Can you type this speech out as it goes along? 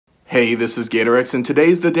Hey, this is GatorX, and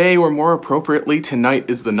today's the day, or more appropriately, tonight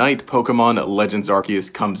is the night Pokemon Legends Arceus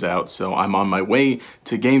comes out, so I'm on my way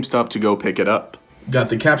to GameStop to go pick it up. Got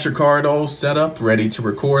the capture card all set up, ready to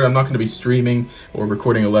record. I'm not going to be streaming or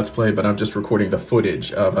recording a Let's Play, but I'm just recording the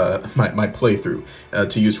footage of my playthrough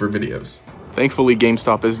to use for videos. Thankfully,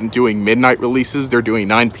 GameStop isn't doing midnight releases, they're doing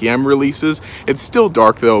 9 p.m. releases. It's still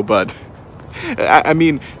dark though, but I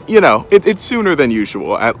mean, you know, it's sooner than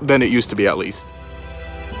usual, than it used to be at least.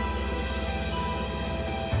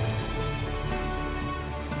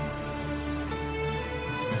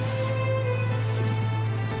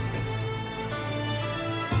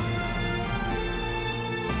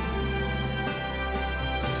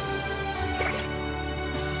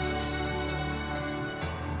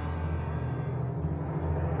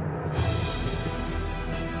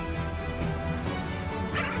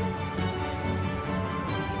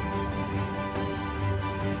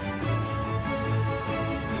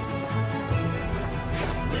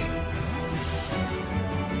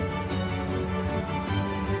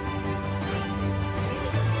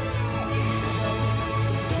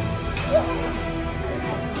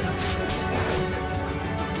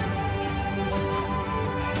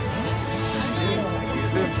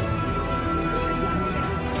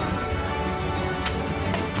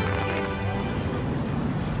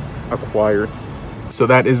 Acquired. So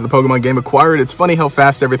that is the Pokemon game Acquired. It's funny how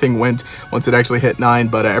fast everything went once it actually hit 9,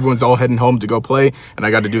 but everyone's all heading home to go play, and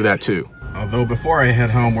I got to do that too. Although before I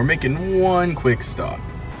head home, we're making one quick stop.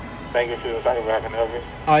 Thank you for the second back and help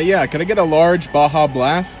you. Yeah, can I get a large Baja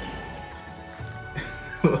Blast?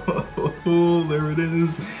 Oh, there it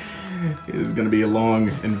is. It is going to be a long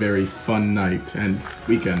and very fun night, and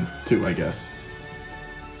weekend too, I guess.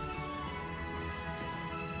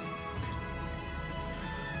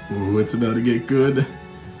 Ooh, it's about to get good.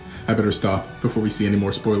 I better stop before we see any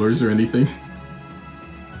more spoilers or anything.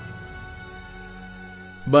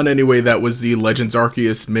 But anyway, that was the Legends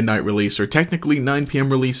Arceus midnight release, or technically 9 p.m.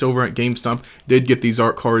 release over at GameStop. Did get these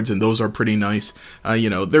art cards, and those are pretty nice. You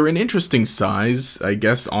know, they're an interesting size, I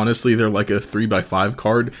guess. Honestly, they're like a 3x5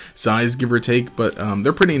 card size, give or take, but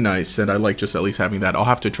they're pretty nice, and I like just at least having that. I'll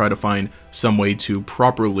have to try to find some way to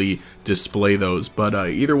properly display those, but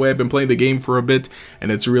either way, I've been playing the game for a bit, and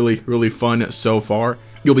it's really fun so far.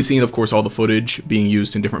 You'll be seeing, of course, all the footage being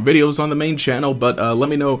used in different videos on the main channel, but let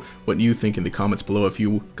me know what you think in the comments below if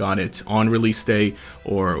you got it on release day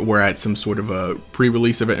or we're at some sort of a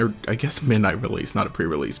pre-release event, or I guess midnight release, not a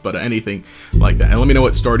pre-release, but anything like that. And let me know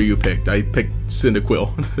what starter you picked. I picked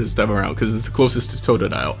Cyndaquil this time around because it's the closest to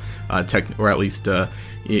Totodile, or at least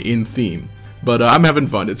in theme. But I'm having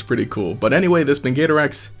fun. It's pretty cool. But anyway, this has been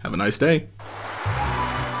GatorX. Have a nice day.